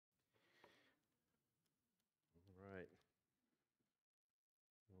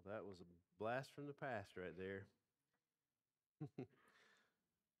That was a blast from the past right there.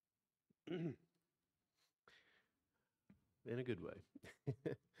 In a good way.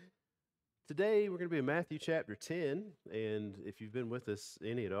 Today, we're going to be in Matthew chapter 10. And if you've been with us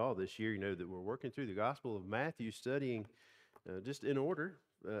any at all this year, you know that we're working through the Gospel of Matthew, studying just in order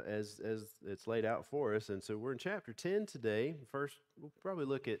as it's laid out for us. And so we're in chapter 10 today. First, we'll probably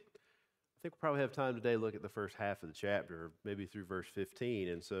I think we'll probably have time today to look at the first half of the chapter, maybe through verse 15.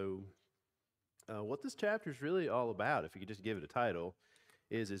 And so, what this chapter is really all about, if you could just give it a title,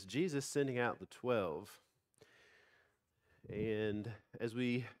 is Jesus sending out the 12. And as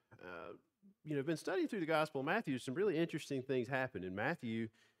we, been studying through the Gospel of Matthew, some really interesting things happen. In Matthew,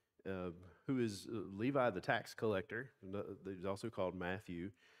 who is Levi the tax collector, he's also called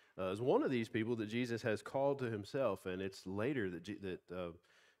Matthew, is one of these people that Jesus has called to himself. And it's later that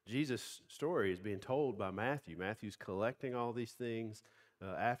Jesus' story is being told by Matthew. Matthew's collecting all these things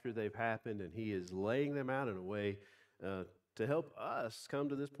after they've happened, and he is laying them out in a way to help us come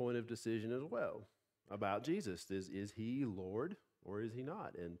to this point of decision as well about Jesus. Is he Lord or is he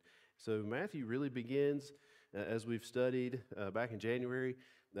not? And so Matthew really begins, as we've studied back in January,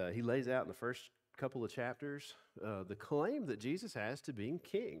 he lays out in the first couple of chapters the claim that Jesus has to being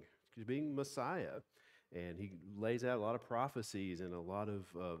king, to being Messiah. And he lays out a lot of prophecies and a lot of,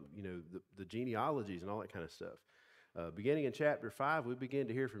 the genealogies and all that kind of stuff. Beginning in chapter 5, we begin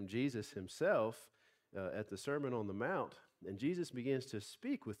to hear from Jesus himself at the Sermon on the Mount. And Jesus begins to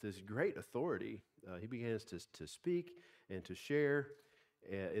speak with this great authority. He begins to speak and to share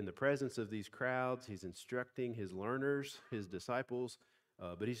in the presence of these crowds. He's instructing his learners, his disciples,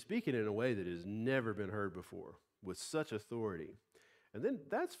 but he's speaking in a way that has never been heard before with such authority. And then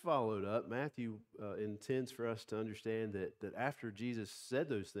that's followed up. Matthew intends for us to understand that after Jesus said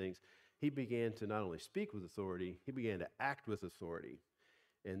those things, he began to not only speak with authority, he began to act with authority.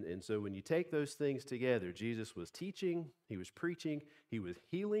 And so when you take those things together, Jesus was teaching, he was preaching, he was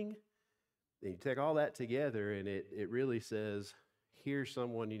healing. And you take all that together, and it really says, here's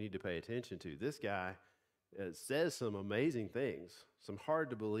someone you need to pay attention to. This guy says some amazing things, some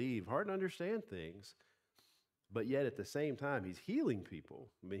hard to believe, hard to understand things. But yet at the same time, he's healing people.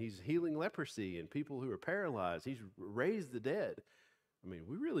 I mean, he's healing leprosy and people who are paralyzed. He's raised the dead. I mean,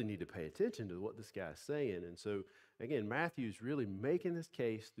 we really need to pay attention to what this guy's saying. And so, again, Matthew's really making this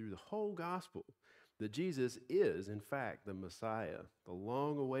case through the whole gospel that Jesus is, in fact, the Messiah, the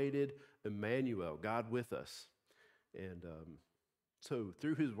long-awaited Emmanuel, God with us. And so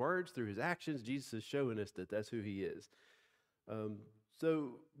through his words, through his actions, Jesus is showing us that that's who he is.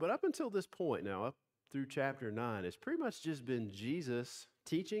 But up until this point now, up through chapter 9, it's pretty much just been Jesus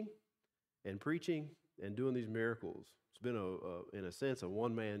teaching and preaching and doing these miracles. It's been, in a sense, a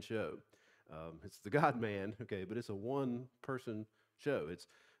one-man show. It's the God-man, okay, but it's a one-person show.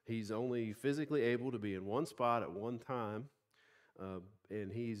 He's only physically able to be in one spot at one time,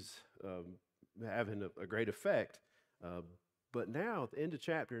 and he's having a great effect. But now, at the end of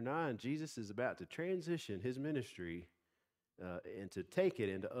chapter 9, Jesus is about to transition his ministry and to take it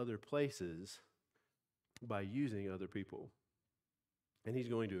into other places by using other people. And he's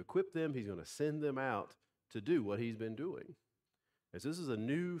going to equip them. He's going to send them out to do what he's been doing. And so this is a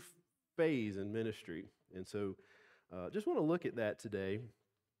new phase in ministry. And so just want to look at that today.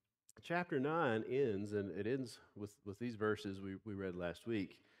 Chapter 9 ends, and it ends with these verses we read last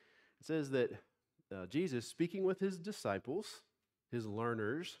week. It says that Jesus, speaking with his disciples, his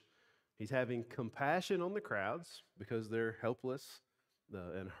learners, he's having compassion on the crowds because they're helpless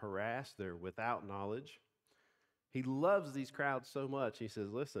and harassed. They're without knowledge. He loves these crowds so much. He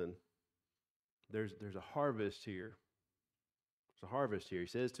says, listen, there's a harvest here. There's a harvest here. He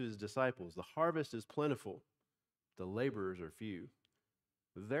says to his disciples, the harvest is plentiful. The laborers are few.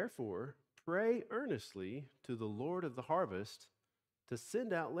 Therefore, pray earnestly to the Lord of the harvest to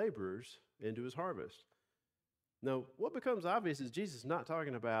send out laborers into his harvest. Now, what becomes obvious is Jesus is not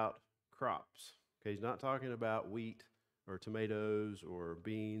talking about crops. Okay, he's not talking about wheat or tomatoes or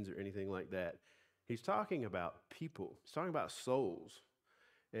beans or anything like that. He's talking about people. He's talking about souls.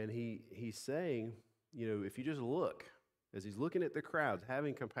 And he's saying, if you just look, as he's looking at the crowds,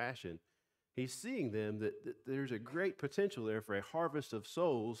 having compassion, he's seeing them that there's a great potential there for a harvest of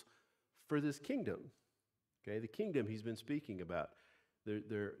souls for this kingdom. Okay, the kingdom he's been speaking about.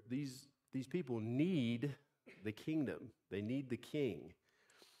 These people need the kingdom. They need the king.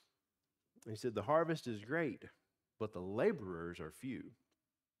 And he said, the harvest is great, but the laborers are few.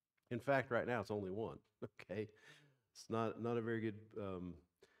 In fact, right now it's only one. Okay, it's not a very good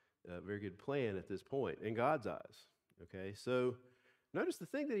plan at this point in God's eyes. Okay, so notice the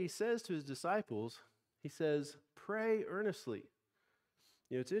thing that he says to his disciples. He says, "Pray earnestly."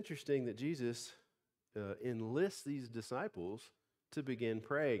 It's interesting that Jesus enlists these disciples to begin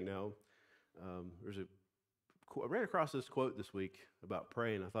praying. Now, I ran across this quote this week about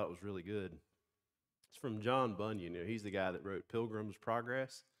praying. I thought it was really good. It's from John Bunyan. He's the guy that wrote Pilgrim's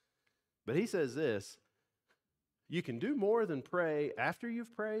Progress. But he says this: you can do more than pray after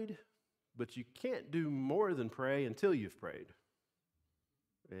you've prayed, but you can't do more than pray until you've prayed.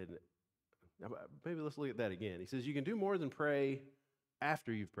 And maybe let's look at that again. He says you can do more than pray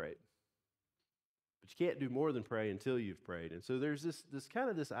after you've prayed, but you can't do more than pray until you've prayed. And so there's this kind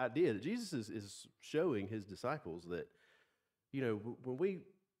of this idea that Jesus is showing his disciples that, when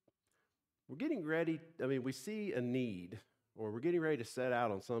we're getting ready, we see a need, or we're getting ready to set out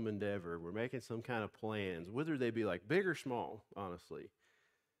on some endeavor, we're making some kind of plans, whether they be like big or small, honestly.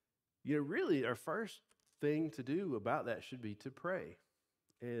 Really our first thing to do about that should be to pray.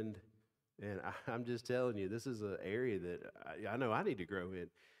 And I'm just telling you, this is an area that I know I need to grow in.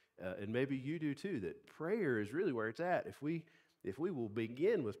 And maybe you do too, that prayer is really where it's at. If we will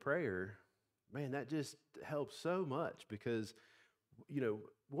begin with prayer, man, that just helps so much because,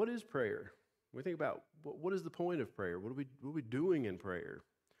 what is prayer? When we think about what is the point of prayer? What are we doing in prayer?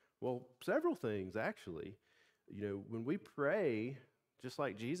 Well, several things, actually. When we pray, just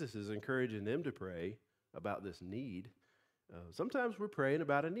like Jesus is encouraging them to pray about this need, sometimes we're praying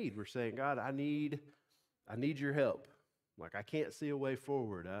about a need. We're saying, God, I need your help. Like, I can't see a way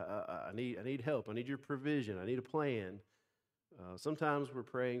forward. I need help. I need your provision. I need a plan. Sometimes we're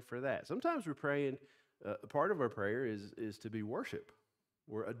praying for that. Sometimes we're praying, part of our prayer is to be worship.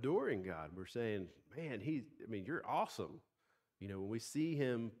 We're adoring God. We're saying, man, you're awesome. When we see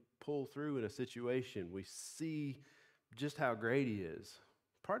him pull through in a situation, we see just how great he is.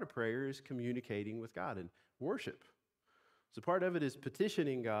 Part of prayer is communicating with God and worship. So part of it is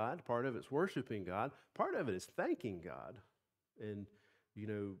petitioning God, part of it's worshiping God, part of it is thanking God. And,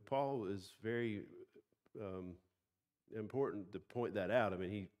 Paul is very important to point that out.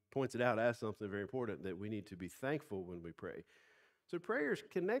 He points it out as something very important, that we need to be thankful when we pray. So prayer is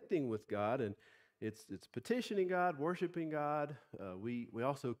connecting with God, and it's petitioning God, worshiping God. We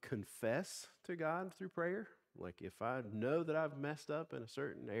also confess to God through prayer. Like, if I know that I've messed up in a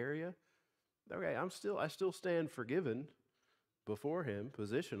certain area, okay, I still stand forgiven before him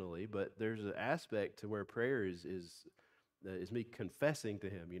positionally, but there's an aspect to where prayer is me confessing to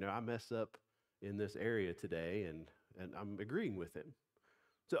him, I messed up in this area today, and I'm agreeing with him.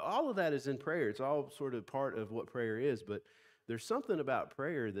 So all of that is in prayer. It's all sort of part of what prayer is, but there's something about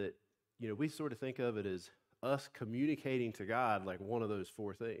prayer that, we sort of think of it as us communicating to God, like one of those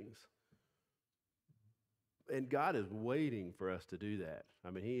four things. And God is waiting for us to do that.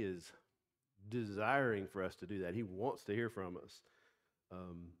 He is desiring for us to do that. He wants to hear from us.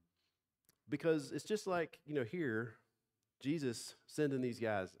 Because it's just like, here, Jesus sending these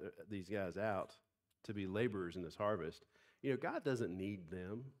guys out to be laborers in this harvest. God doesn't need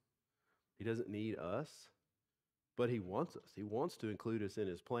them. He doesn't need us, but he wants us. He wants to include us in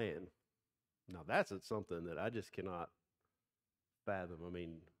his plan. Now, that's something that I just cannot fathom.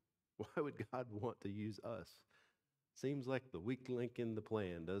 Why would God want to use us? Seems like the weak link in the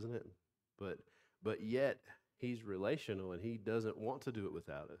plan, doesn't it? But yet, he's relational, and he doesn't want to do it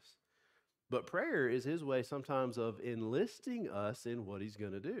without us. But prayer is his way sometimes of enlisting us in what he's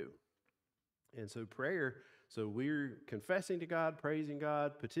going to do. And so we're confessing to God, praising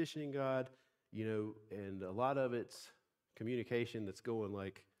God, petitioning God, and a lot of it's communication that's going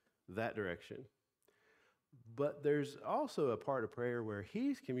like that direction. But there's also a part of prayer where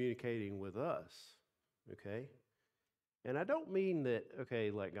he's communicating with us, okay? And I don't mean that,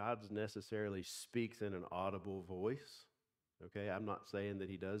 like God necessarily speaks in an audible voice, okay? I'm not saying that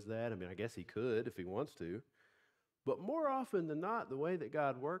he does that. I guess he could if he wants to. But more often than not, the way that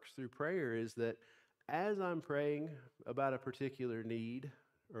God works through prayer is that as I'm praying about a particular need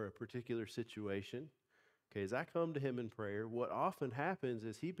or a particular situation, okay, as I come to him in prayer, what often happens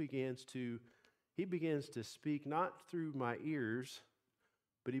is he begins to speak not through my ears,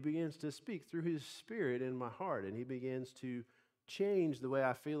 but he begins to speak through his Spirit in my heart, and he begins to change the way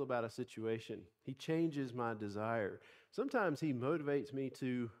I feel about a situation. He changes my desire. Sometimes he motivates me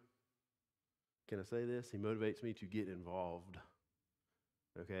to, can I say this? He motivates me to get involved.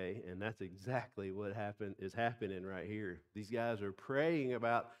 Okay, and that's exactly what is happening right here. These guys are praying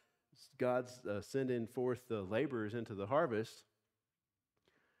about God's sending forth the laborers into the harvest.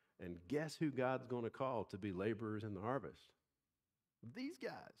 And guess who God's going to call to be laborers in the harvest? These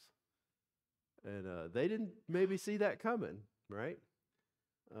guys. And they didn't maybe see that coming, right?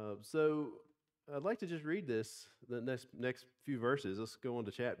 So I'd like to just read the next few verses. Let's go on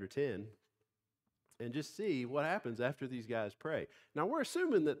to chapter 10. and just see what happens after these guys pray. Now, we're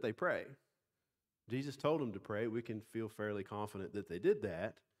assuming that they pray. Jesus told them to pray. We can feel fairly confident that they did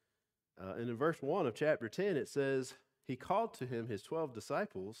that. And in verse 1 of chapter 10, it says, he called to him his 12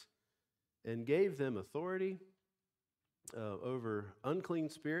 disciples and gave them authority over unclean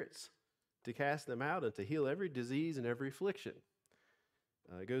spirits to cast them out and to heal every disease and every affliction.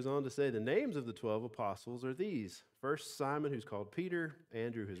 It goes on to say the names of the 12 apostles are these. First, Simon, who's called Peter,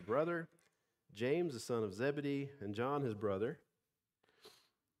 Andrew, his brother, James, the son of Zebedee, and John, his brother,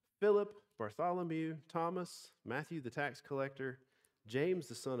 Philip, Bartholomew, Thomas, Matthew, the tax collector, James,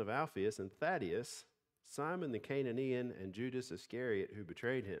 the son of Alphaeus, and Thaddeus, Simon the Canaanian, and Judas Iscariot, who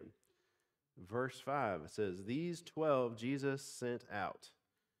betrayed him. Verse 5 says, these 12 Jesus sent out,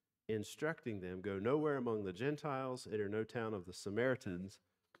 instructing them, go nowhere among the Gentiles, enter no town of the Samaritans,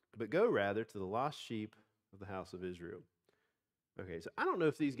 but go rather to the lost sheep of the house of Israel. Okay, so I don't know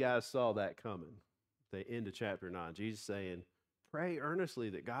if these guys saw that coming. They end of chapter 9, Jesus saying, pray earnestly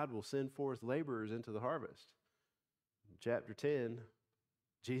that God will send forth laborers into the harvest. In chapter 10,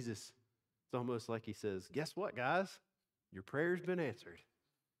 Jesus, it's almost like he says, guess what, guys? Your prayer's been answered.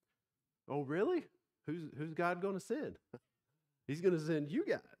 Oh, really? Who's God going to send? He's going to send you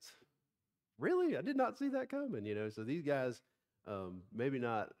guys. Really? I did not see that coming, So these guys maybe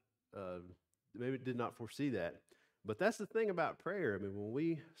did not foresee that. But that's the thing about prayer. I mean, when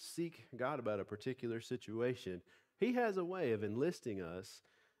we seek God about a particular situation, he has a way of enlisting us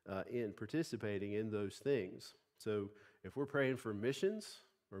in participating in those things. So if we're praying for missions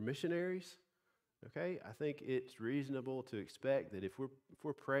or missionaries, okay, I think it's reasonable to expect that if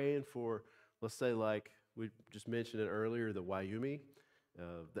we're praying for, let's say, like we just mentioned it earlier, the Wyoming,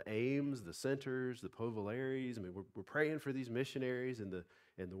 the Ames, the Centers, the Povolaries. I mean, we're praying for these missionaries and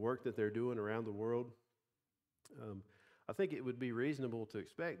the work that they're doing around the world. I think it would be reasonable to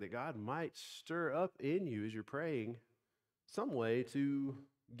expect that God might stir up in you as you're praying some way to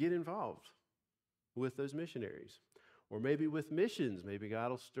get involved with those missionaries. Or maybe with missions, maybe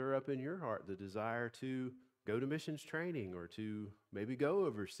God will stir up in your heart the desire to go to missions training or to maybe go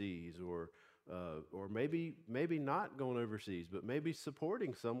overseas or maybe not going overseas, but maybe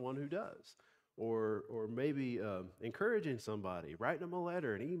supporting someone who does. Or maybe encouraging somebody, writing them a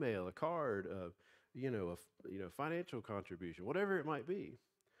letter, an email, a card, a financial contribution, whatever it might be.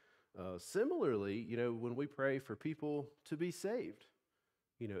 Similarly, when we pray for people to be saved,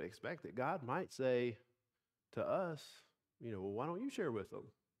 expect that God might say to us, well, why don't you share with them?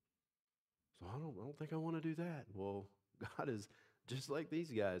 So I don't think I want to do that. Well, God is just like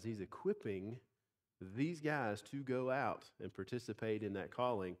these guys. He's equipping these guys to go out and participate in that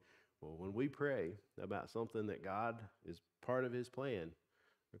calling. Well, when we pray about something that God is part of his plan,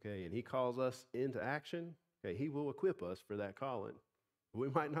 okay, and he calls us into action, okay, he will equip us for that calling. We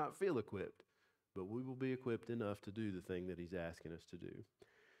might not feel equipped, but we will be equipped enough to do the thing that he's asking us to do.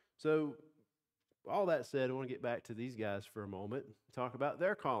 So all that said, I want to get back to these guys for a moment, talk about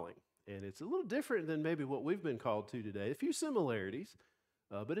their calling. And it's a little different than maybe what we've been called to today. A few similarities,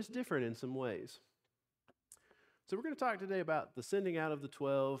 but it's different in some ways. So we're going to talk today about the sending out of the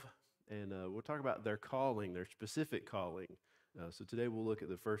 12, and we'll talk about their calling, their specific calling. So today we'll look at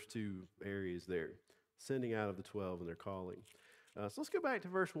the first two areas there, sending out of the 12 and their calling. So let's go back to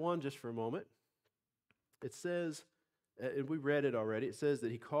verse 1 just for a moment. It says, and we read it already, it says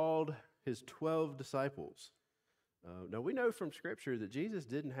that he called his 12 disciples. Now we know from Scripture that Jesus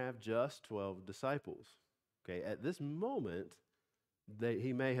didn't have just 12 disciples. Okay, at this moment,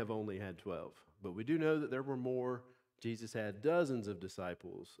 he may have only had 12, but we do know that there were more. Jesus had dozens of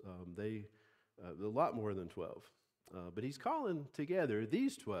disciples. A lot more than 12. But he's calling together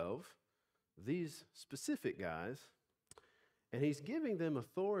these 12, these specific guys, and he's giving them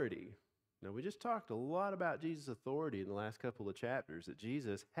authority. Now, we just talked a lot about Jesus' authority in the last couple of chapters, that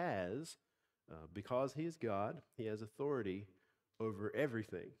Jesus has, because he is God, he has authority over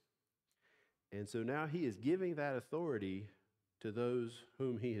everything. And so now he is giving that authority to those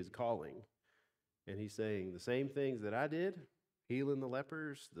whom he is calling. And he's saying the same things that I did, healing the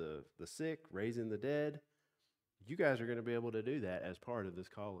lepers, the sick, raising the dead, you guys are going to be able to do that as part of this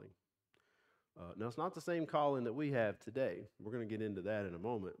calling. Now, it's not the same calling that we have today. We're going to get into that in a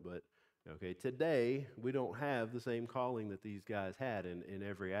moment, but okay, today we don't have the same calling that these guys had in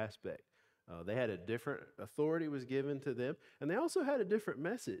every aspect. They had a different authority was given to them, and they also had a different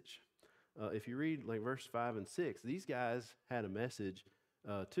message. If you read like verse 5 and 6, these guys had a message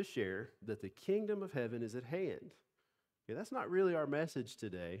to share that the kingdom of heaven is at hand. Okay, that's not really our message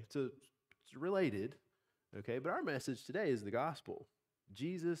today. It's related, okay, but our message today is the gospel.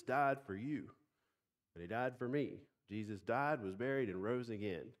 Jesus died for you, and he died for me. Jesus died, was buried, and rose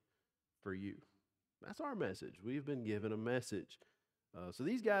again for you. That's our message. We've been given a message. So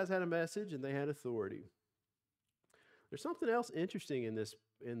these guys had a message and they had authority. There's something else interesting in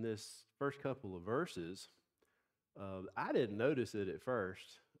this first couple of verses. I didn't notice it at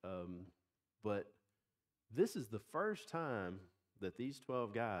first, but this is the first time that these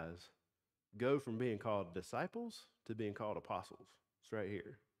 12 guys go from being called disciples to being called apostles. It's right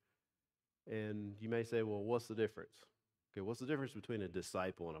here. And you may say, well, what's the difference? Okay, what's the difference between a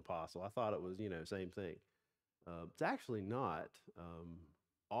disciple and apostle? I thought it was, same thing. It's actually not.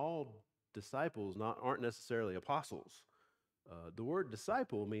 All disciples aren't necessarily apostles. The word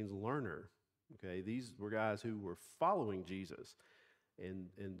disciple means learner. Okay, these were guys who were following Jesus. And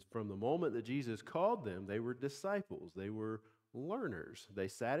from the moment that Jesus called them, they were disciples. They were learners. They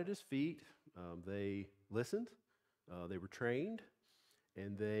sat at his feet. They listened. They were trained.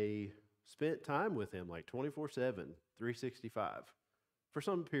 And they spent time with him like 24/7, 365 for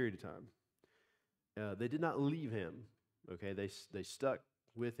some period of time. They did not leave him. Okay, they stuck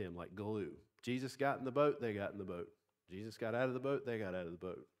with him like glue. Jesus got in the boat, they got in the boat. Jesus got out of the boat, they got out of the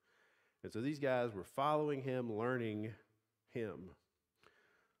boat. And so these guys were following him, learning him.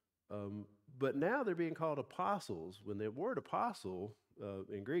 But now they're being called apostles. When the word apostle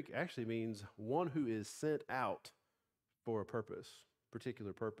in Greek actually means one who is sent out for a purpose,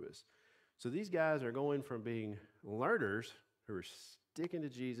 particular purpose. So these guys are going from being learners who are sticking to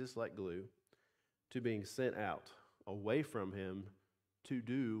Jesus like glue to being sent out away from him to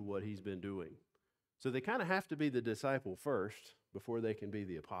do what he's been doing. So they kind of have to be the disciple first before they can be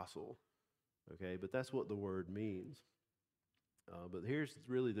the apostle. Okay, but that's what the word means. But here's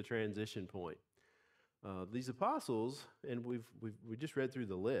really the transition point. These apostles, and we just read through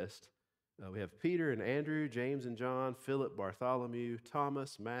the list. We have Peter and Andrew, James and John, Philip, Bartholomew,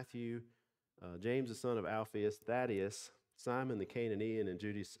 Thomas, Matthew, James the son of Alphaeus, Thaddeus, Simon the Canaanian, and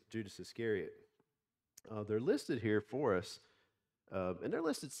Judas Iscariot. They're listed here for us, and they're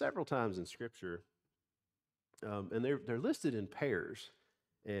listed several times in Scripture. And they're listed in pairs.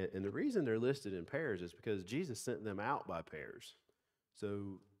 And the reason they're listed in pairs is because Jesus sent them out by pairs.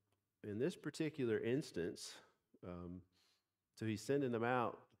 So in this particular instance, so he's sending them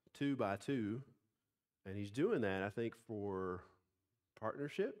out 2 by 2, and he's doing that, I think, for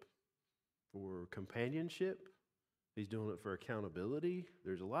partnership, for companionship. He's doing it for accountability.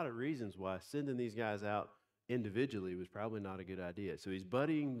 There's a lot of reasons why sending these guys out individually was probably not a good idea. So he's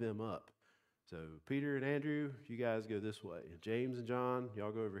buddying them up. So Peter and Andrew, you guys go this way. James and John,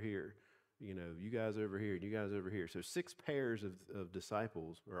 y'all go over here. You guys over here, and you guys over here. So 6 pairs of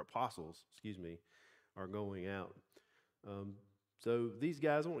disciples, or apostles, are going out. So these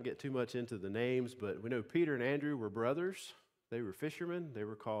guys, I won't get too much into the names, but we know Peter and Andrew were brothers. They were fishermen. They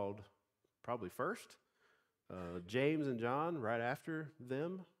were called probably first. James and John, right after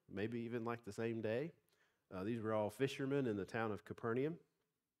them, maybe even like the same day. These were all fishermen in the town of Capernaum.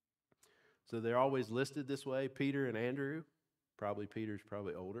 So they're always listed this way. Peter and Andrew, Peter's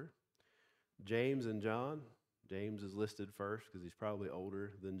probably older. James and John, James is listed first because he's probably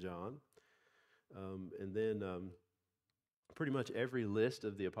older than John. And then pretty much every list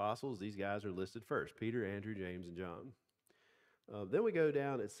of the apostles, these guys are listed first. Peter, Andrew, James, and John. Then we go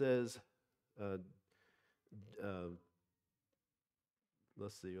down, it says,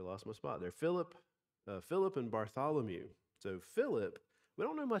 let's see, I lost my spot there. Philip and Bartholomew. So Philip, we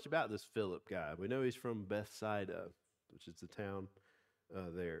don't know much about this Philip guy. We know he's from Bethsaida, which is the town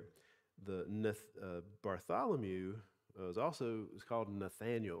there. The Bartholomew is called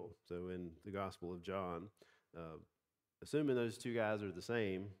Nathaniel. So in the Gospel of John, assuming those two guys are the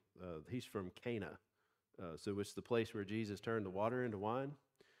same, he's from Cana. So it's the place where Jesus turned the water into wine,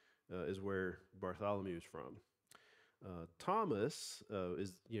 is where Bartholomew is from. Thomas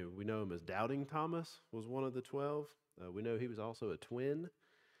we know him as Doubting Thomas, was one of the 12. We know he was also a twin,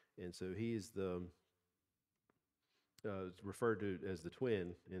 and so he's referred to as the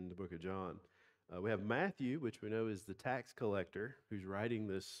twin in the book of John. We have Matthew, which we know is the tax collector who's writing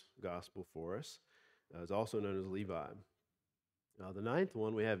this gospel for us, is also known as Levi. The 9th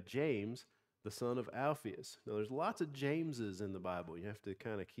one, we have James, the son of Alphaeus. Now, there's lots of Jameses in the Bible. You have to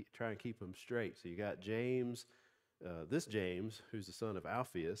kind of try and keep them straight. So you got James, this James, who's the son of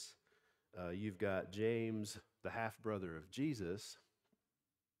Alphaeus. You've got James, the half-brother of Jesus.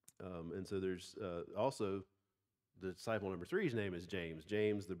 And so there's also the disciple number 3's name is James.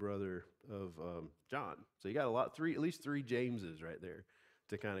 James, the brother of John. So you got at least three Jameses right there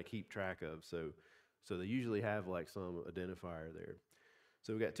to kind of keep track of. So they usually have like some identifier there.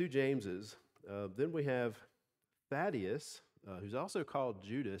 So we got 2 Jameses. Then we have Thaddeus, who's also called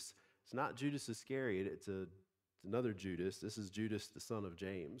Judas. It's not Judas Iscariot. It's another Judas. This is Judas, the son of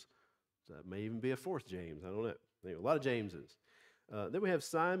James. So that may even be a fourth James. I don't know. Anyway, a lot of Jameses. Then we have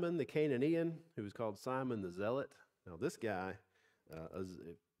Simon the Canaanian, who was called Simon the Zealot. Now, this guy,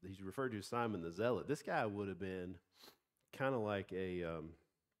 he's referred to as Simon the Zealot. This guy would have been kind of like a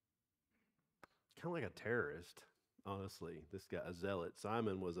terrorist, honestly. This guy, a zealot.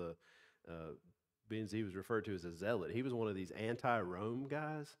 Simon was being he was referred to as a zealot. He was one of these anti-Rome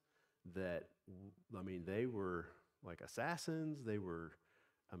guys that, I mean, they were like assassins. They were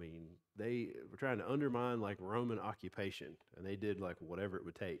trying to undermine like Roman occupation, and they did like whatever it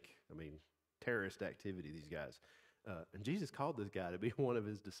would take. I mean, terrorist activity, these guys. And Jesus called this guy to be one of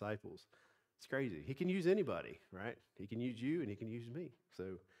his disciples. It's crazy. He can use anybody, right? He can use you and he can use me.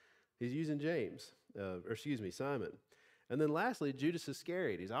 So he's using Simon. And then lastly, Judas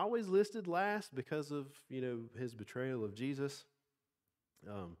Iscariot. He's always listed last because of, his betrayal of Jesus.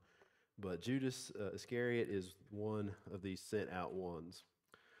 But Judas Iscariot is one of these sent out ones.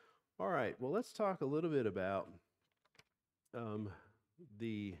 All right, well, let's talk a little bit about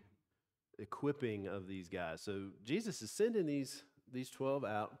the equipping of these guys. So Jesus is sending these 12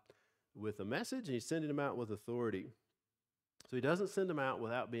 out with a message, and he's sending them out with authority. So he doesn't send them out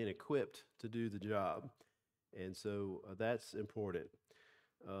without being equipped to do the job. And so that's important.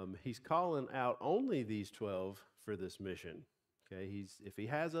 He's calling out only these 12 for this mission. Okay, if he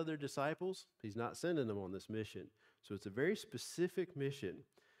has other disciples, he's not sending them on this mission. So it's a very specific mission.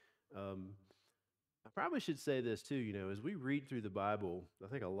 I probably should say this too, as we read through the Bible, I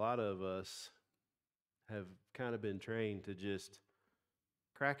think a lot of us have kind of been trained to just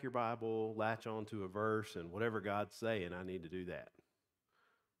crack your Bible, latch onto a verse, and whatever God's saying, I need to do that.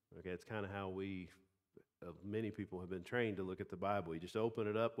 Okay, it's kind of how many people have been trained to look at the Bible. You just open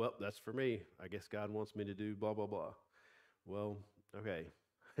it up, well, that's for me. I guess God wants me to do blah, blah, blah. Well, okay,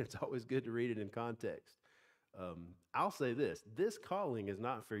 it's always good to read it in context. I'll say this calling is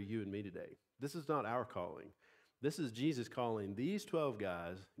not for you and me today. This is not our calling. This is Jesus calling these 12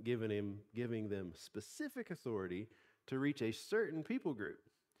 guys, giving them specific authority to reach a certain people group.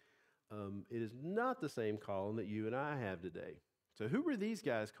 It is not the same calling that you and I have today. So who were these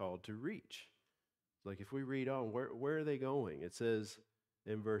guys called to reach? Like if we read on, where are they going? It says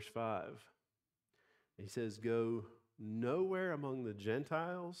in verse 5, he says, go nowhere among the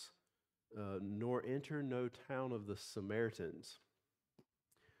Gentiles, nor enter no town of the Samaritans.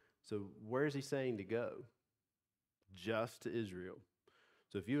 So where is he saying to go? Just to Israel.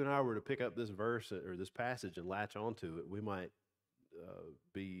 So if you and I were to pick up this verse or this passage and latch onto it, we might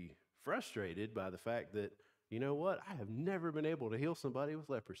be frustrated by the fact that, you know what, I have never been able to heal somebody with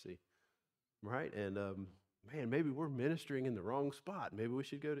leprosy, right? And man, maybe we're ministering in the wrong spot. Maybe we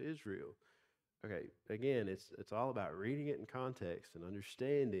should go to Israel. Okay, again, it's all about reading it in context and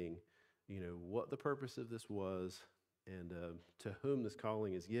understanding, what the purpose of this was and to whom this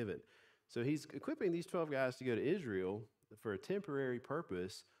calling is given. So he's equipping these 12 guys to go to Israel for a temporary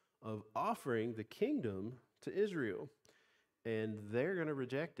purpose of offering the kingdom to Israel. And they're going to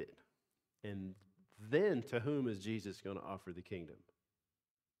reject it. And then to whom is Jesus going to offer the kingdom?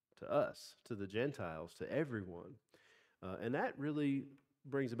 To us, to the Gentiles, to everyone. And that really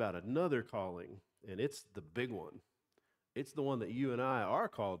brings about another calling, and it's the big one. It's the one that you and I are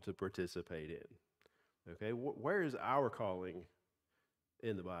called to participate in. Okay, where is our calling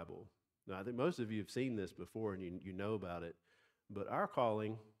in the Bible? Now, I think most of you have seen this before and you know about it, but our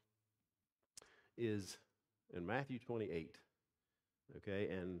calling is in Matthew 28. Okay,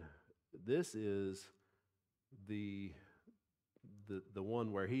 and this is the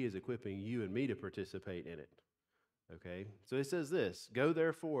one where he is equipping you and me to participate in it. Okay, so it says this, go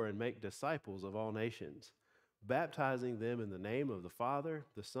therefore and make disciples of all nations, baptizing them in the name of the Father,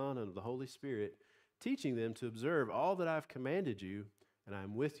 the Son, and of the Holy Spirit, teaching them to observe all that I've commanded you, and I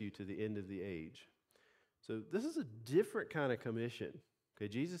am with you to the end of the age. So this is a different kind of commission. Okay,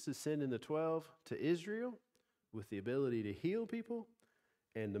 Jesus is sending the 12 to Israel with the ability to heal people,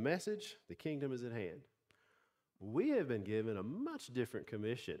 and the message, the kingdom is at hand. We have been given a much different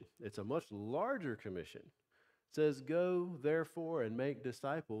commission. It's a much larger commission. It says, go therefore and make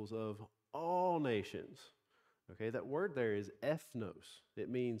disciples of all nations. Okay, that word there is ethnos. It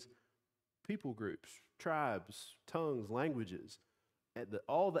means people groups, tribes, tongues, languages.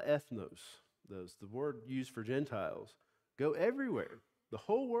 All the ethnos, the word used for Gentiles. Go everywhere, the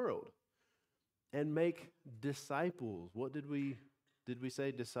whole world, and make disciples. What did we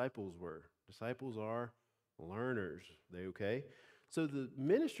say disciples were? Disciples are learners. Okay? So the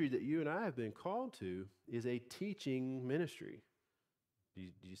ministry that you and I have been called to is a teaching ministry. Do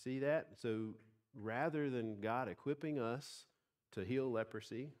you see that? So rather than God equipping us to heal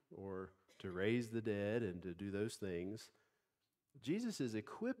leprosy or to raise the dead and to do those things, Jesus is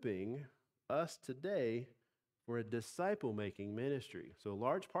equipping us today for a disciple-making ministry. So a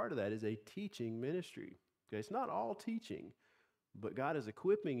large part of that is a teaching ministry. Okay, it's not all teaching, but God is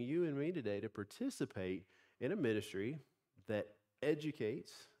equipping you and me today to participate in a ministry that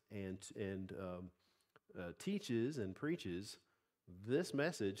educates and teaches and preaches this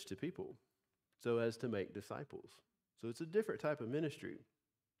message to people so as to make disciples. So it's a different type of ministry.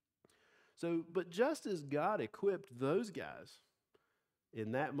 So, but just as God equipped those guys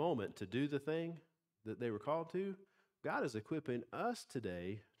in that moment to do the thing that they were called to, God is equipping us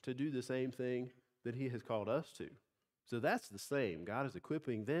today to do the same thing that He has called us to. So that's the same. God is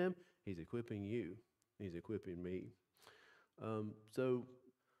equipping them. He's equipping you. He's equipping me. So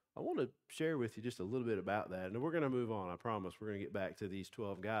I want to share with you just a little bit about that. And we're going to move on. I promise we're going to get back to these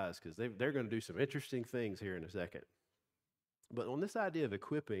 12 guys because they're going to do some interesting things here in a second. But on this idea of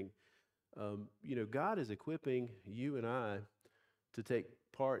equipping, God is equipping you and I to take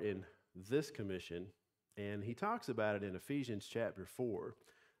part in this commission. And he talks about it in Ephesians chapter 4,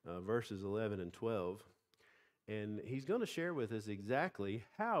 verses 11 and 12. And he's going to share with us exactly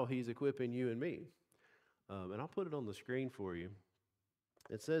how he's equipping you and me. And I'll put it on the screen for you.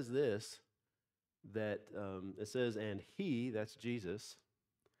 It says this, that it says, and he, that's Jesus,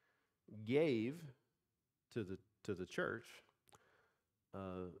 gave to the church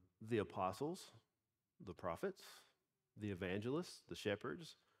the apostles, the prophets, the evangelists, the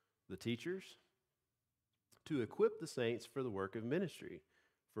shepherds, the teachers, to equip the saints for the work of ministry,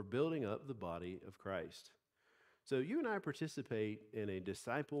 for building up the body of Christ. So you and I participate in a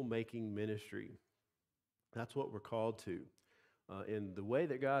disciple-making ministry. That's what we're called to. In the way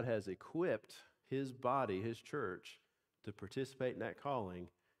that God has equipped His body, His church, to participate in that calling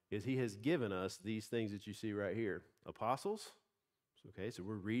is He has given us these things that you see right here. Apostles. Okay, so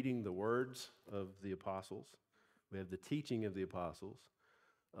we're reading the words of the apostles. We have the teaching of the apostles.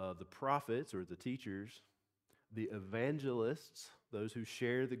 The prophets or the teachers. The evangelists, those who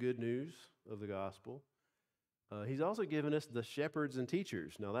share the good news of the gospel. He's also given us the shepherds and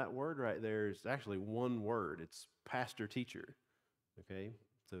teachers. Now that word right there is actually one word. It's pastor-teacher. Okay,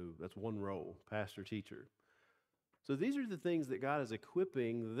 so that's one role, pastor-teacher. So these are the things that God is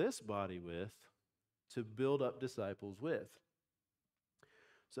equipping this body with to build up disciples with.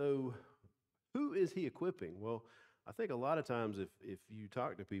 So who is He equipping? Well, I think a lot of times if you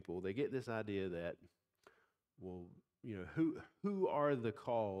talk to people, they get this idea that, well, who are the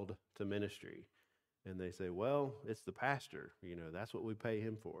called to ministry? And they say, well, it's the pastor. That's what we pay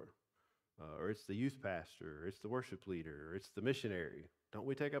him for. Or it's the youth pastor, or it's the worship leader, or it's the missionary. Don't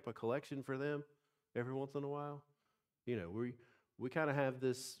we take up a collection for them every once in a while? We kind of have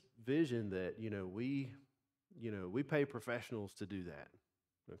this vision that, we pay professionals to do that.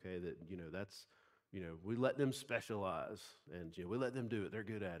 Okay, that, that's, we let them specialize and we let them do it. They're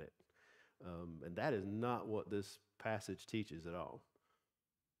good at it. And that is not what this passage teaches at all.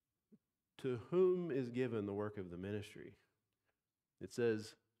 To whom is given the work of the ministry? It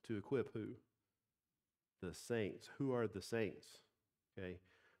says to equip who? The saints. Who are the saints? Okay.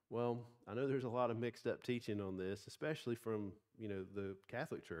 Well, I know there's a lot of mixed up teaching on this, especially from, the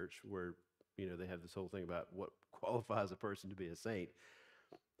Catholic Church where, they have this whole thing about what qualifies a person to be a saint.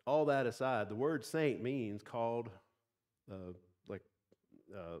 All that aside, the word saint means called a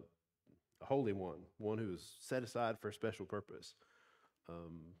holy one who is set aside for a special purpose.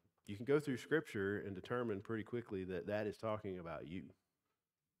 You can go through Scripture and determine pretty quickly that that is talking about you.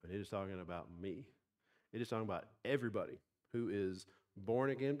 And it is talking about me. It is talking about everybody who is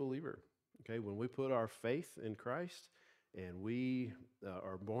born-again believer. Okay, when we put our faith in Christ and we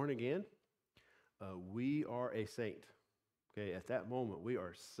are born again, we are a saint. Okay, at that moment, we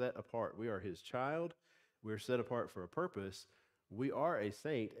are set apart. We are His child. We're set apart for a purpose. We are a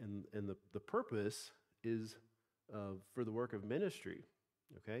saint, and the purpose is for the work of ministry.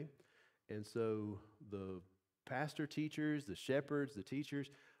 Okay, and so the pastor teachers, the shepherds, the teachers,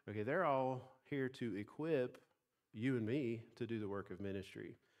 okay, they're all here to equip you and me to do the work of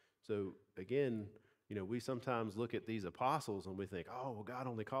ministry. So again, we sometimes look at these apostles and we think, oh, well, God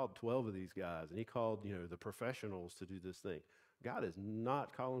only called 12 of these guys, and He called, the professionals to do this thing. God is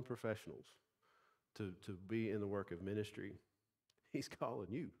not calling professionals to be in the work of ministry. He's calling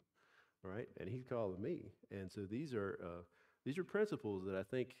you, right? And He's calling me. And so these are principles that I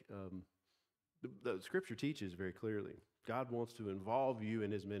think the Scripture teaches very clearly. God wants to involve you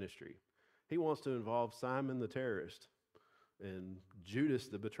in His ministry. He wants to involve Simon the terrorist and Judas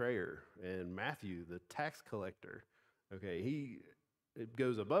the betrayer and Matthew the tax collector. Okay, it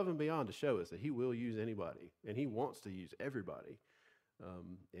goes above and beyond to show us that He will use anybody, and He wants to use everybody.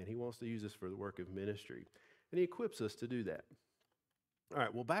 And He wants to use us for the work of ministry. And He equips us to do that. All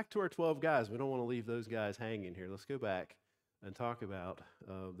right, well, back to our 12 guys. We don't want to leave those guys hanging here. Let's go back and talk about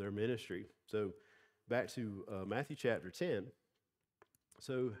their ministry. So, back to Matthew chapter 10.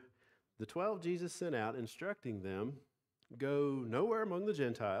 So, the 12 Jesus sent out, instructing them, go nowhere among the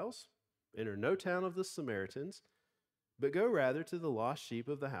Gentiles, enter no town of the Samaritans, but go rather to the lost sheep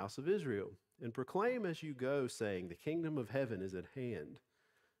of the house of Israel, and proclaim as you go, saying, the kingdom of heaven is at hand.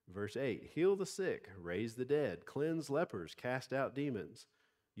 Verse 8, heal the sick, raise the dead, cleanse lepers, cast out demons.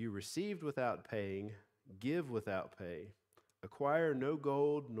 You received without paying, give without pay. Acquire no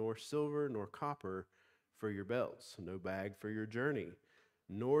gold, nor silver, nor copper for your belts, no bag for your journey,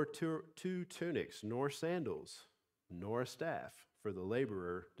 nor two tunics, nor sandals, nor a staff, for the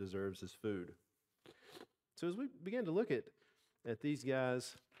laborer deserves his food. So as we begin to look at these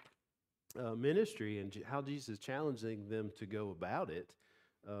guys' ministry and how Jesus is challenging them to go about it,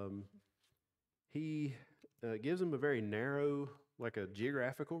 he gives them a very narrow, like a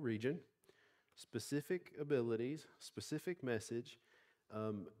geographical region, specific abilities, specific message,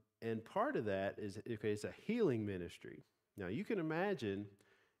 and part of that is, okay, it's a healing ministry. Now, you can imagine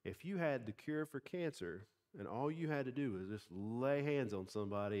if you had the cure for cancer and all you had to do was just lay hands on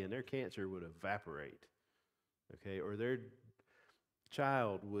somebody and their cancer would evaporate, okay, or their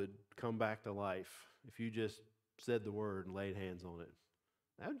child would come back to life if you just said the word and laid hands on it.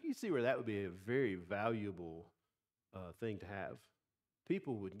 Now, you see where that would be a very valuable thing to have.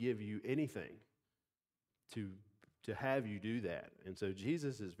 People would give you anything to have you do that. And so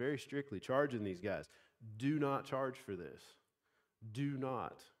Jesus is very strictly charging these guys, do not charge for this. Do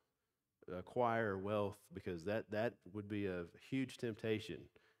not acquire wealth, because that would be a huge temptation.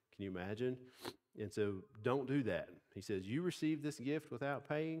 Can you imagine? And so don't do that. He says, you receive this gift without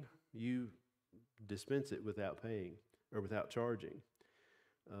paying, you dispense it without paying or without charging.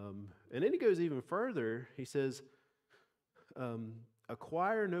 And then he goes even further. He says,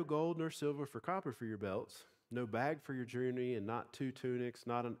 acquire no gold nor silver for copper for your belts, no bag for your journey, and not two tunics,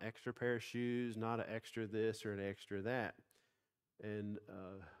 not an extra pair of shoes, not an extra this or an extra that. And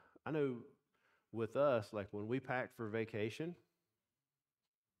I know with us, like when we packed for vacation,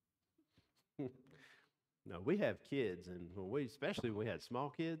 no, we have kids, and especially when we had small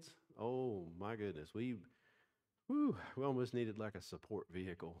kids, oh my goodness, we almost needed like a support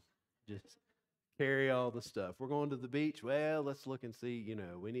vehicle. Just carry all the stuff. We're going to the beach. Well, let's look and see,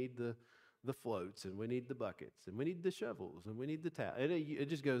 we need the floats, and we need the buckets, and we need the shovels, and we need the towel. And it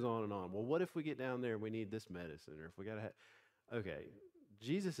just goes on and on. Well, what if we get down there and we need this medicine, or if we got to have, okay,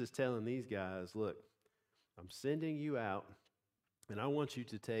 Jesus is telling these guys, look, I'm sending you out, and I want you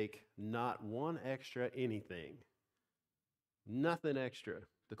to take not one extra anything, nothing extra.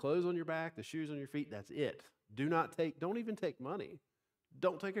 The clothes on your back, the shoes on your feet, that's it. Don't even take money.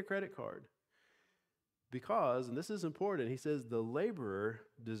 Don't take a credit card. Because, and this is important, he says the laborer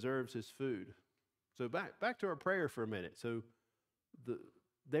deserves his food. So back to our prayer for a minute. So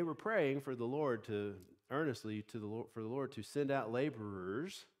they were praying for the Lord to earnestly for the Lord to send out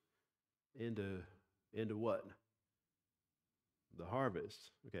laborers into what? The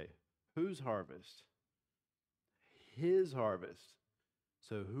harvest. Okay. Whose harvest? His harvest.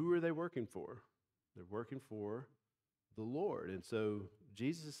 So who are they working for? They're working for the Lord. And so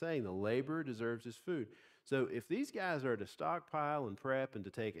Jesus is saying the laborer deserves his food. So if these guys are to stockpile and prep and to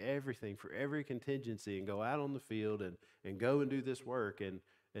take everything for every contingency and go out on the field and go and do this work and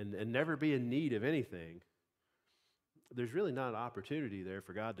never be in need of anything, there's really not an opportunity there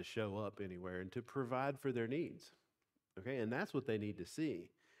for God to show up anywhere and to provide for their needs. Okay, and that's what they need to see.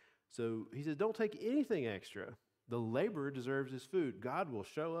 So he says, don't take anything extra. The laborer deserves his food. God will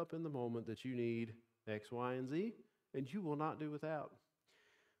show up in the moment that you need X, Y, and Z, and you will not do without.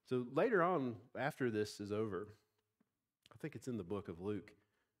 So later on, after this is over, I think it's in the book of Luke,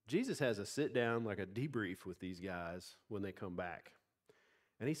 Jesus has a sit down, like a debrief with these guys when they come back.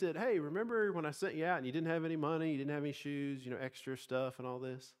 And he said, hey, remember when I sent you out and you didn't have any money, you didn't have any shoes, extra stuff and all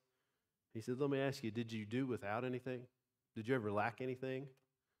this? He said, let me ask you, did you do without anything? Did you ever lack anything?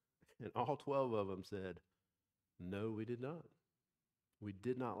 And all 12 of them said, no, we did not. We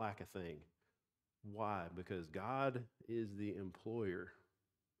did not lack a thing. Why? Because God is the employer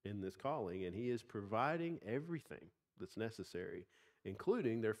in this calling, and he is providing everything that's necessary,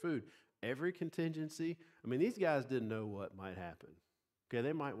 including their food. Every contingency. I mean, these guys didn't know what might happen. Okay,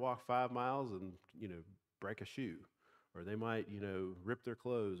 they might walk 5 miles and, break a shoe, or they might, rip their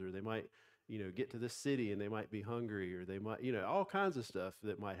clothes, or they might, get to this city and they might be hungry, or they might, all kinds of stuff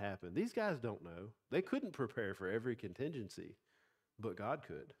that might happen. These guys don't know. They couldn't prepare for every contingency, but God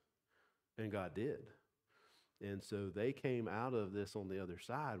could, and God did. And so they came out of this on the other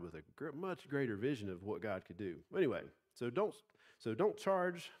side with a much greater vision of what God could do. Anyway, so So don't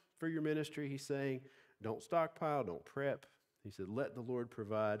charge for your ministry, he's saying. Don't stockpile, don't prep. He said, let the Lord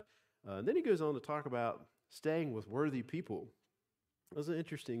provide. And then he goes on to talk about staying with worthy people. That was an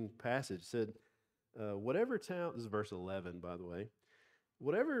interesting passage. It said, whatever town, this is verse 11, by the way,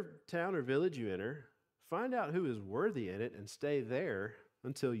 whatever town or village you enter, find out who is worthy in it and stay there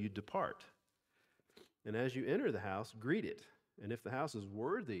until you depart. And as you enter the house, greet it. And if the house is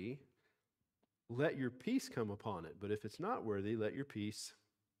worthy, let your peace come upon it. But if it's not worthy, let your peace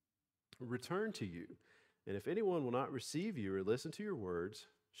return to you. And if anyone will not receive you or listen to your words,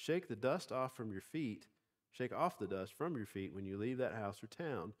 shake the dust off from your feet. Shake off the dust from your feet when you leave that house or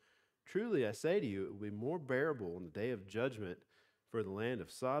town. Truly, I say to you, it will be more bearable in the day of judgment for the land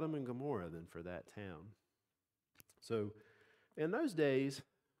of Sodom and Gomorrah than for that town. So, in those days,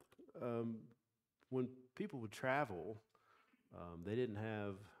 when people would travel, they didn't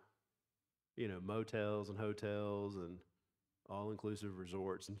have, motels and hotels and all-inclusive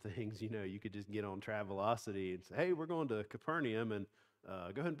resorts and things. You could just get on Travelocity and say, hey, we're going to Capernaum, and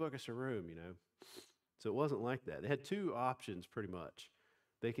go ahead and book us a room, So it wasn't like that. They had two options pretty much.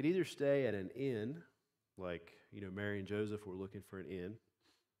 They could either stay at an inn, like, Mary and Joseph were looking for an inn,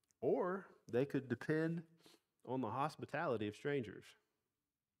 or they could depend on the hospitality of strangers.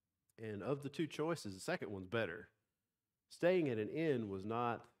 And of the two choices, the second one's better. Staying at an inn was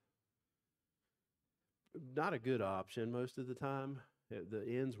not a good option most of the time. The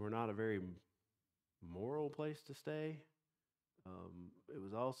inns were not a very moral place to stay. It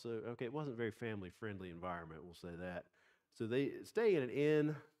was also, it wasn't a very family-friendly environment, we'll say that. So staying at an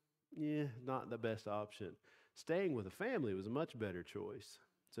inn, not the best option. Staying with a family was a much better choice.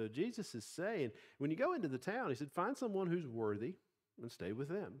 So Jesus is saying, when you go into the town, he said, find someone who's worthy and stay with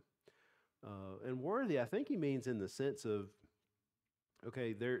them. And worthy, I think he means in the sense of,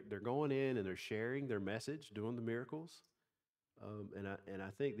 they're going in and they're sharing their message, doing the miracles. And I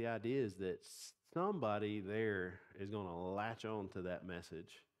think the idea is that somebody there is going to latch on to that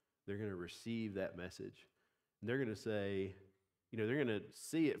message. They're going to receive that message. And they're going to say, they're going to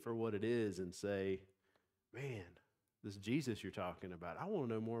see it for what it is and say, man, this Jesus you're talking about, I want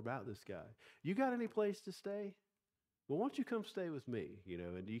to know more about this guy. You got any place to stay? Well, why don't you come stay with me?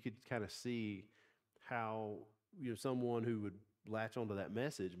 And you could kind of see how, someone who would latch onto that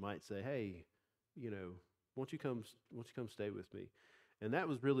message might say, hey, won't you come stay with me? And that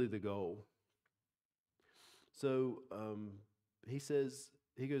was really the goal. So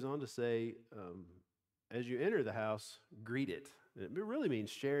he goes on to say, as you enter the house, greet it. And it really means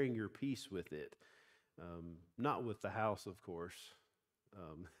sharing your peace with it. Not with the house, of course.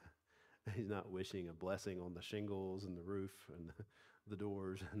 He's not wishing a blessing on the shingles and the roof and the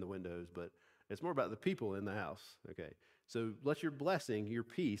doors and the windows, but it's more about the people in the house. Okay, so let your blessing, your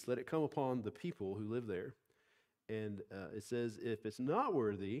peace, let it come upon the people who live there. And it says, if it's not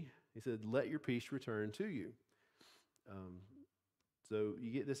worthy, he said, let your peace return to you. So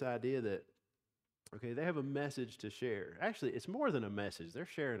you get this idea that, they have a message to share. Actually, it's more than a message. They're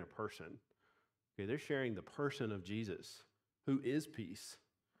sharing a person. They're sharing the person of Jesus, who is peace,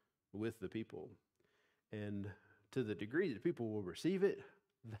 with the people. And to the degree that people will receive it,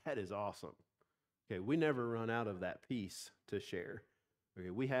 that is awesome. We never run out of that peace to share.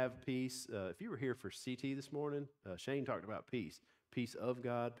 We have peace. If you were here for CT this morning, Shane talked about peace. Peace of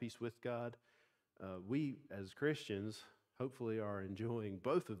God, peace with God. We, as Christians, hopefully are enjoying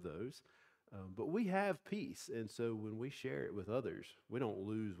both of those. But we have peace. And so when we share it with others, we don't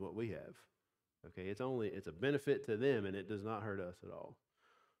lose what we have. It's a benefit to them, and it does not hurt us at all.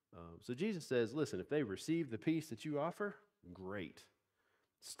 So Jesus says, listen, if they receive the peace that you offer, great.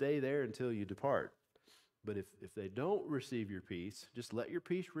 Stay there until you depart. But if they don't receive your peace, just let your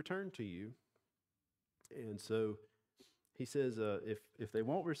peace return to you. And so he says, if they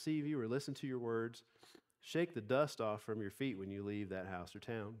won't receive you or listen to your words, shake the dust off from your feet when you leave that house or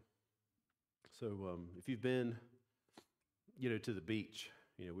town. So if you've been, to the beach,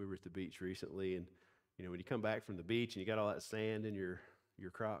 we were at the beach recently, and, when you come back from the beach and you got all that sand in your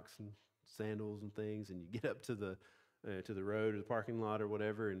Crocs and sandals and things, and you get up to the road or the parking lot or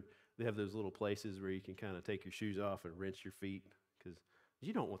whatever, and they have those little places where you can kind of take your shoes off and rinse your feet, because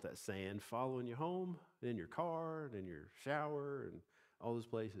you don't want that sand following you home, in your car, and in your shower, and all those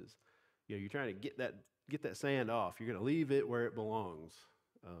places. You're trying to get that sand off. You're going to leave it where it belongs.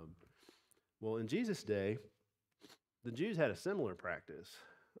 Well, in Jesus' day, the Jews had a similar practice,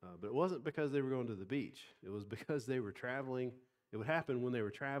 but it wasn't because they were going to the beach. It was because they were traveling. It would happen when they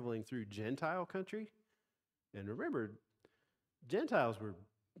were traveling through Gentile country. And remember, Gentiles were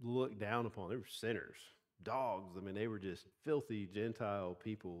looked down upon. They were sinners, dogs. They were just filthy Gentile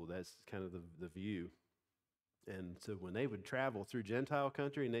people. That's kind of the view. And so when they would travel through Gentile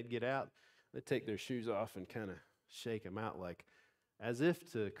country and they'd get out, they'd take their shoes off and kind of shake them out, like as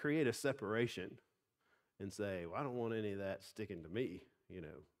if to create a separation and say, well, I don't want any of that sticking to me,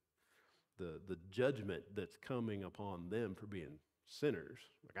 the judgment that's coming upon them for being sinners.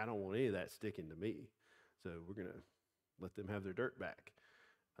 Like, I don't want any of that sticking to me. So we're going to let them have their dirt back.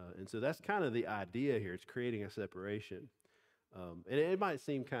 And so that's kind of the idea here. It's creating a separation. And it might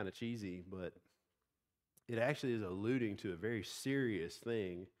seem kind of cheesy, but it actually is alluding to a very serious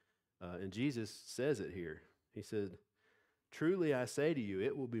thing. And Jesus says it here. He said, truly I say to you,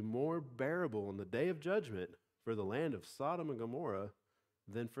 it will be more bearable in the day of judgment for the land of Sodom and Gomorrah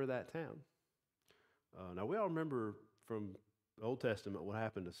than for that town. Now, we all remember from the Old Testament what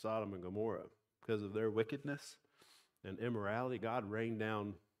happened to Sodom and Gomorrah. Because of their wickedness and immorality, God rained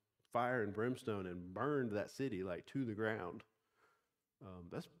down fire and brimstone and burned that city like to the ground.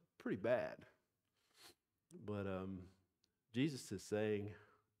 That's pretty bad. But Jesus is saying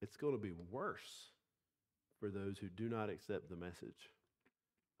it's going to be worse for those who do not accept the message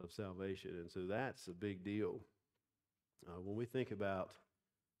of salvation. And so that's a big deal. When we think about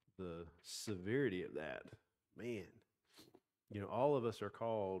the severity of that, man, all of us are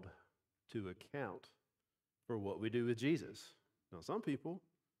called to account for what we do with Jesus. Now, some people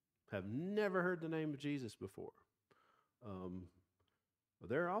have never heard the name of Jesus before.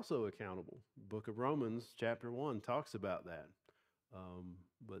 They're also accountable. The book of Romans, chapter 1, talks about that.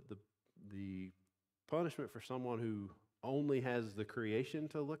 But the punishment for someone who only has the creation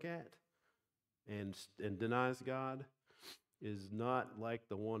to look at and denies God is not like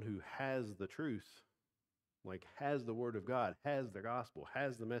the one who has the truth, like has the word of God, has the gospel,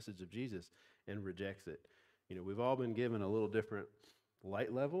 has the message of Jesus, and rejects it. We've all been given a little different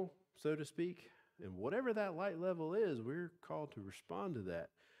light level, so to speak. And whatever that light level is, we're called to respond to that.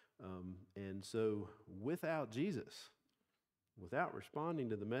 And so without Jesus, without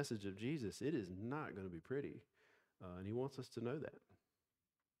responding to the message of Jesus, it is not going to be pretty. And he wants us to know that.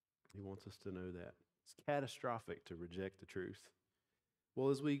 He wants us to know that. It's catastrophic to reject the truth. Well,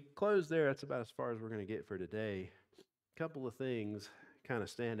 as we close there, that's about as far as we're going to get for today. A couple of things kind of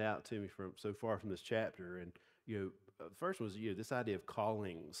stand out to me from so far from this chapter. And, first was, this idea of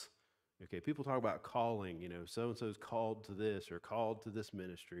callings. Okay, people talk about calling, so-and-so's called to this or called to this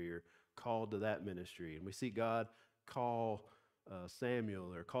ministry or called to that ministry. And we see God call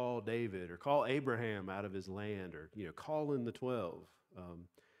Samuel or call David or call Abraham out of his land or, call in the 12.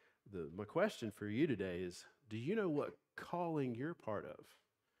 My question for you today is, do you know what calling you're part of?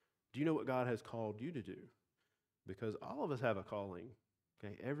 Do you know what God has called you to do? Because all of us have a calling.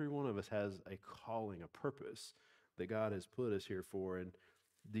 Okay, every one of us has a calling, a purpose that God has put us here for. And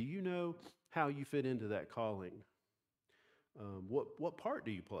do you know how you fit into that calling? What part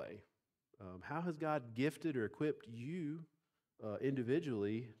do you play? How has God gifted or equipped you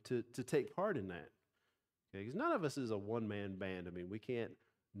individually to take part in that? Okay, because none of us is a one-man band. I mean,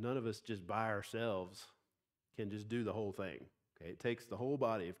 none of us just by ourselves can just do the whole thing. Okay, it takes the whole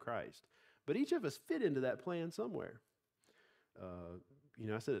body of Christ. But each of us fit into that plan somewhere.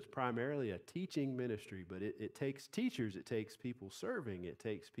 I said it's primarily a teaching ministry, but it takes teachers, it takes people serving, it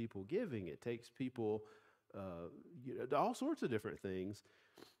takes people giving, it takes people, all sorts of different things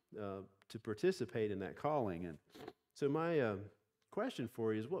to participate in that calling. And so my question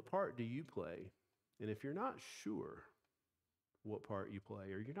for you is, what part do you play? And if you're not sure what part you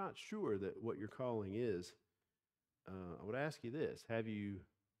play, or you're not sure that what your calling is, I would ask you this: Have you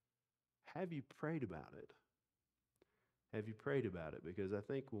prayed about it? Have you prayed about it? Because I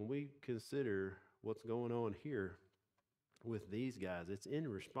think when we consider what's going on here with these guys, it's in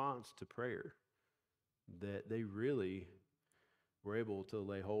response to prayer that they really were able to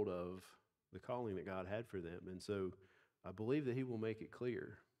lay hold of the calling that God had for them. And so I believe that he will make it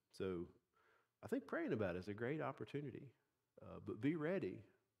clear. So I think praying about it is a great opportunity. But be ready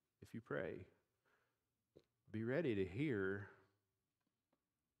if you pray. Be ready to hear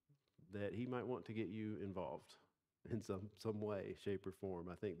that he might want to get you involved in some way, shape, or form.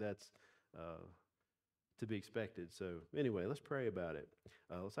 I think that's to be expected. So anyway, let's pray about it.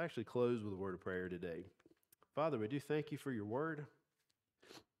 Let's actually close with a word of prayer today. Father, we do thank you for your word.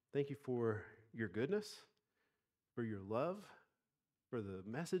 Thank you for your goodness, for your love, for the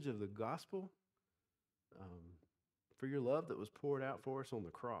message of the gospel, for your love that was poured out for us on the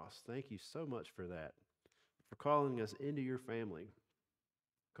cross. Thank you so much for that, for calling us into your family,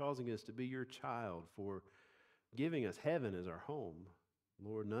 causing us to be your child, for giving us heaven as our home.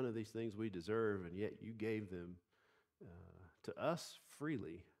 Lord, none of these things we deserve, and yet you gave them to us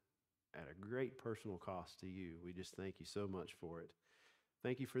freely at a great personal cost to you. We just thank you so much for it.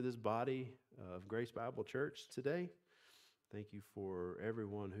 Thank you for this body of Grace Bible Church today. Thank you for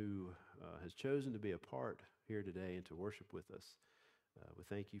everyone who has chosen to be a part here today and to worship with us. We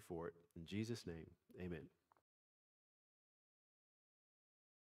thank you for it. In Jesus' name, amen.